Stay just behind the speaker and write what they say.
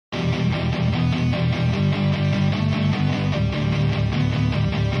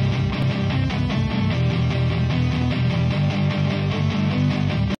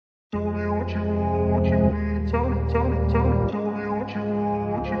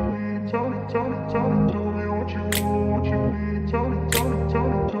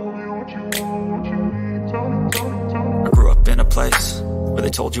I grew up in a place where they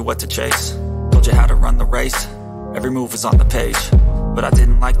told you what to chase, told you how to run the race. Every move was on the page, but I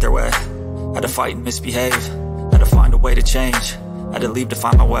didn't like their way. Had to fight and misbehave, had to find a way to change, had to leave to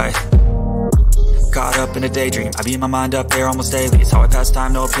find my way. Caught up in a daydream, I beat my mind up there almost daily. It's how I pass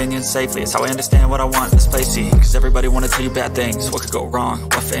time, no opinions safely. It's how I understand what I want in this place, see. Cause everybody wanna tell you bad things, what could go wrong,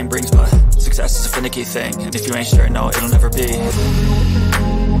 what fame brings. But success is a finicky thing, and if you ain't sure, no, it'll never be.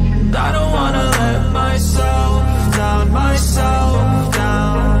 I don't wanna let myself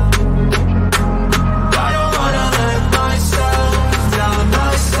down,